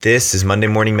This is Monday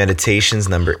Morning Meditations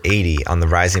number 80 on the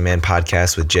Rising Man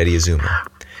podcast with Jeddy Azuma.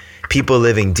 People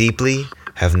living deeply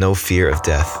have no fear of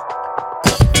death.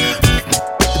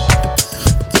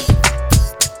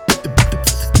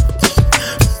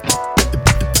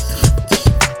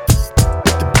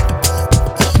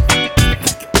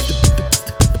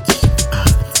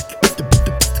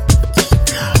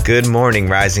 Good morning,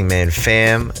 Rising Man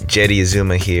fam. Jeddy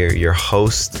Azuma here, your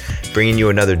host, bringing you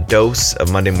another dose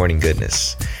of Monday morning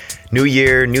goodness. New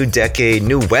year, new decade,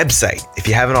 new website. If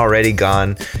you haven't already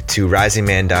gone to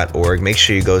risingman.org, make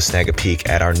sure you go snag a peek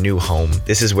at our new home.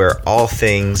 This is where all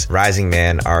things Rising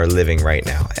Man are living right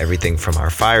now. Everything from our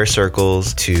fire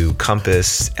circles to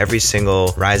Compass, every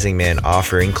single Rising Man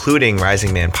offer, including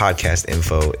Rising Man podcast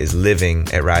info, is living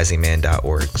at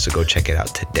risingman.org. So go check it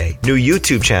out today. New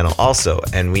YouTube channel also,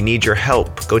 and we need your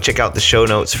help. Go check out the show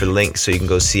notes for links so you can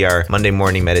go see our Monday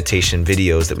morning meditation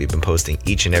videos that we've been posting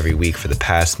each and every week for the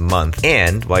past month.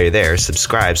 And while you're there,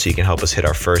 subscribe so you can help us hit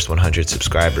our first 100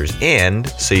 subscribers and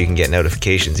so you can get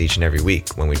notifications each and every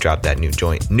week when we drop that new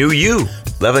joint. New you!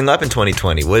 Leveling up in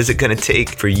 2020. What is it going to take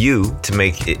for you to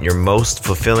make it your most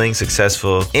fulfilling,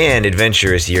 successful, and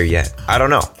adventurous year yet? I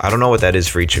don't know. I don't know what that is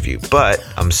for each of you, but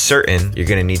I'm certain you're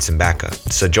going to need some backup.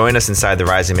 So join us inside the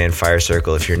Rising Man Fire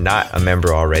Circle. If you're not a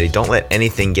member already, don't let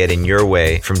anything get in your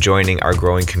way from joining our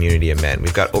growing community of men.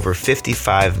 We've got over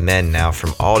 55 men now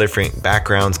from all different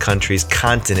backgrounds, countries,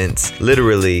 continents,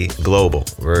 literally global.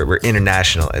 We're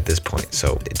international at this point.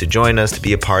 So to join us, to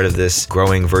be a part of this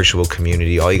growing virtual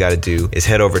community, all you got to do is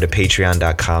head over to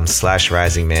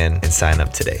patreon.com/risingman and sign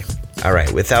up today. All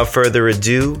right, without further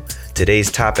ado,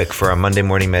 today's topic for our Monday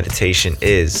morning meditation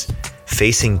is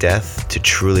facing death to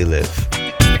truly live.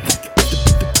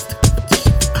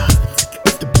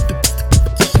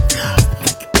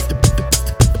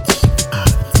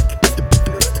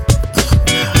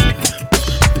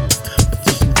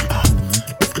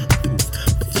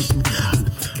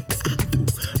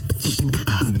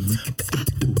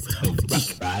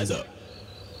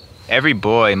 Every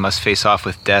boy must face off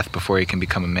with death before he can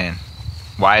become a man.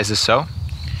 Why is this so?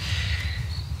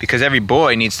 Because every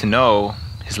boy needs to know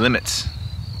his limits.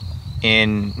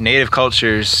 In native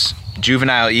cultures,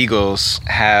 juvenile eagles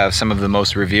have some of the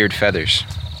most revered feathers,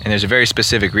 and there's a very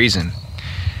specific reason.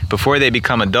 Before they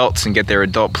become adults and get their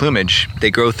adult plumage, they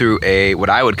go through what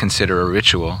I would consider a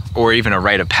ritual, or even a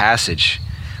rite of passage,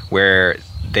 where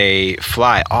they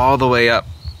fly all the way up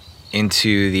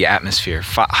into the atmosphere,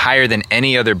 higher than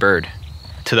any other bird,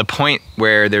 to the point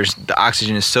where the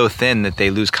oxygen is so thin that they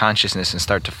lose consciousness and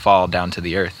start to fall down to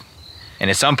the earth. And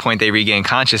at some point they regain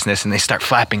consciousness and they start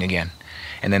flapping again.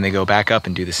 And then they go back up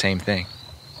and do the same thing.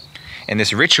 And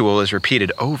this ritual is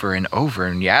repeated over and over,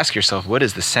 and you ask yourself, what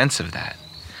is the sense of that?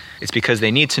 It's because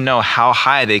they need to know how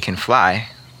high they can fly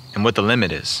and what the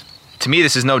limit is. To me,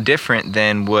 this is no different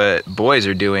than what boys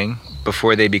are doing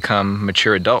before they become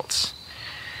mature adults.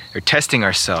 We're testing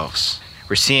ourselves.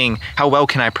 We're seeing, how well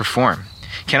can I perform?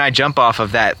 Can I jump off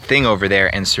of that thing over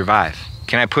there and survive?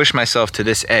 Can I push myself to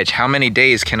this edge? How many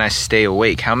days can I stay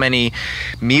awake? How many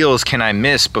meals can I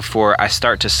miss before I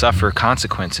start to suffer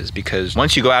consequences? Because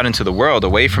once you go out into the world,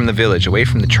 away from the village, away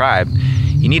from the tribe,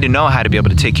 you need to know how to be able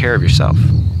to take care of yourself.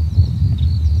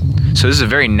 So this is a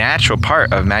very natural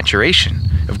part of maturation,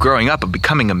 of growing up, of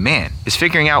becoming a man, is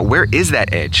figuring out, where is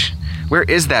that edge? Where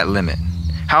is that limit?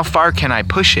 How far can I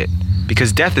push it?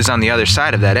 Because death is on the other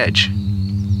side of that edge.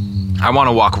 I want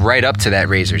to walk right up to that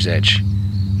razor's edge,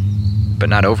 but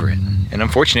not over it. And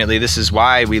unfortunately, this is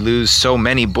why we lose so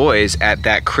many boys at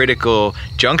that critical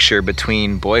juncture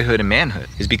between boyhood and manhood,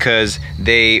 is because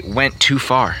they went too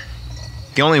far.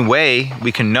 The only way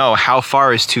we can know how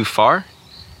far is too far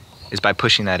is by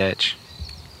pushing that edge,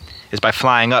 is by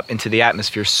flying up into the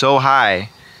atmosphere so high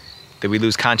that we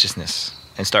lose consciousness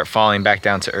and start falling back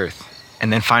down to earth. And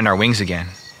then find our wings again,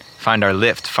 find our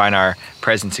lift, find our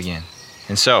presence again.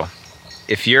 And so,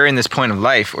 if you're in this point of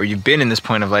life, or you've been in this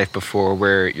point of life before,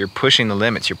 where you're pushing the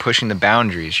limits, you're pushing the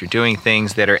boundaries, you're doing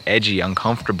things that are edgy,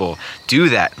 uncomfortable, do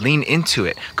that, lean into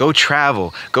it, go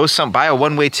travel, buy a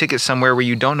one-way ticket somewhere where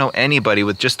you don't know anybody,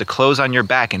 with just the clothes on your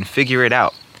back, and figure it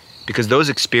out. Because those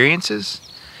experiences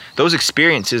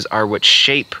are what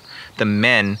shape the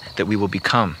men that we will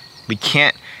become. We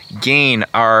can't gain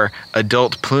our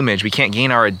adult plumage, we can't gain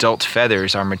our adult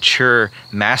feathers, our mature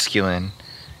masculine,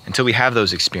 until we have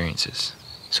those experiences.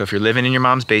 So if you're living in your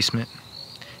mom's basement,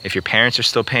 if your parents are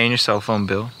still paying your cell phone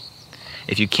bill,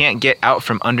 if you can't get out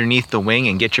from underneath the wing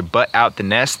and get your butt out the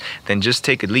nest, then just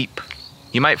take a leap.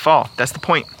 You might fall, that's the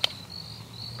point.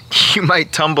 You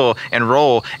might tumble and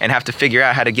roll and have to figure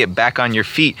out how to get back on your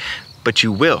feet, but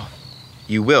you will.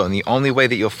 You will, and the only way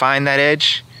that you'll find that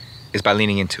edge is by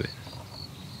leaning into it.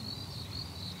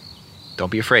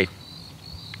 Don't be afraid.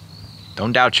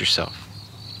 Don't doubt yourself.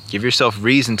 Give yourself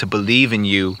reason to believe in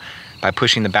you by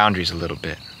pushing the boundaries a little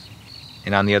bit.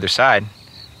 And on the other side,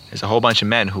 there's a whole bunch of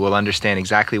men who will understand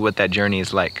exactly what that journey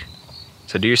is like.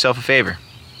 So do yourself a favor.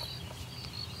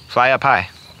 Fly up high.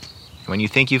 And when you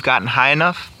think you've gotten high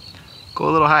enough, go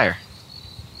a little higher.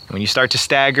 And when you start to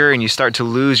stagger and you start to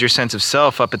lose your sense of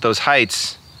self up at those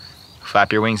heights,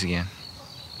 flap your wings again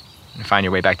and find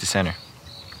your way back to center.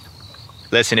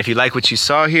 Listen, if you like what you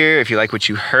saw here, if you like what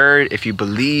you heard, if you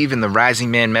believe in the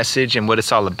Rising Man message and what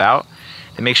it's all about,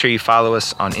 then make sure you follow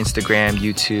us on Instagram,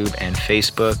 YouTube, and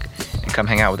Facebook, and come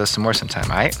hang out with us some more sometime,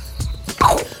 all right?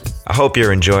 I hope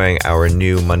you're enjoying our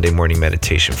new Monday morning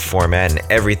meditation format and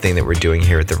everything that we're doing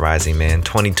here at the Rising Man.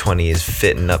 2020 is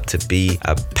fitting up to be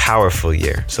a powerful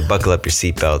year, so buckle up your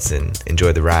seatbelts and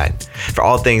enjoy the ride. For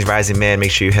all things Rising Man,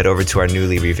 make sure you head over to our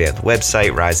newly revamped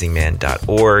website,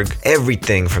 risingman.org.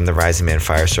 Everything from the Rising Man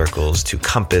Fire Circles to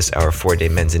Compass, our 4-day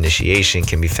men's initiation,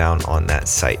 can be found on that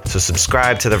site. So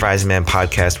subscribe to the Rising Man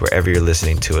podcast wherever you're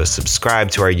listening to us.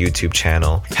 Subscribe to our YouTube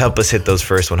channel. Help us hit those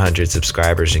first 100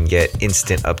 subscribers and get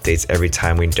instant updates every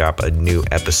time we drop a new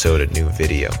episode, a new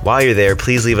video. While you're there,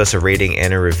 please leave us a rating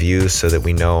and a review so that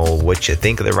we know what you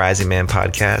think of the Rising Man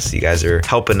podcast. You guys are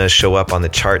helping us show up on the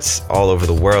charts all over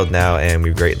the world now, and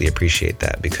we greatly appreciate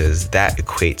that because that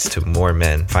equates to more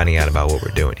men finding out about what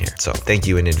we're doing here. So thank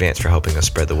you in advance for helping us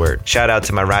spread the word. Shout out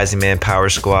to my Rising Man Power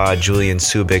Squad, Julian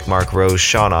Subic, Mark Rose,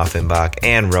 Sean Offenbach,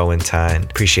 and Rowan Tyne.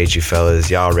 Appreciate you fellas.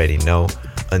 Y'all already know.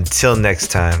 Until next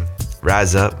time,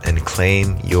 rise up and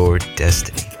claim your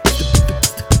destiny.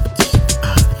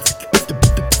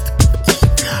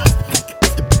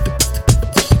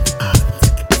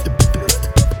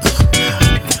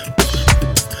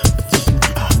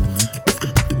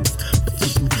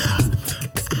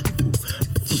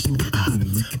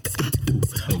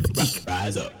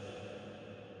 Rise up.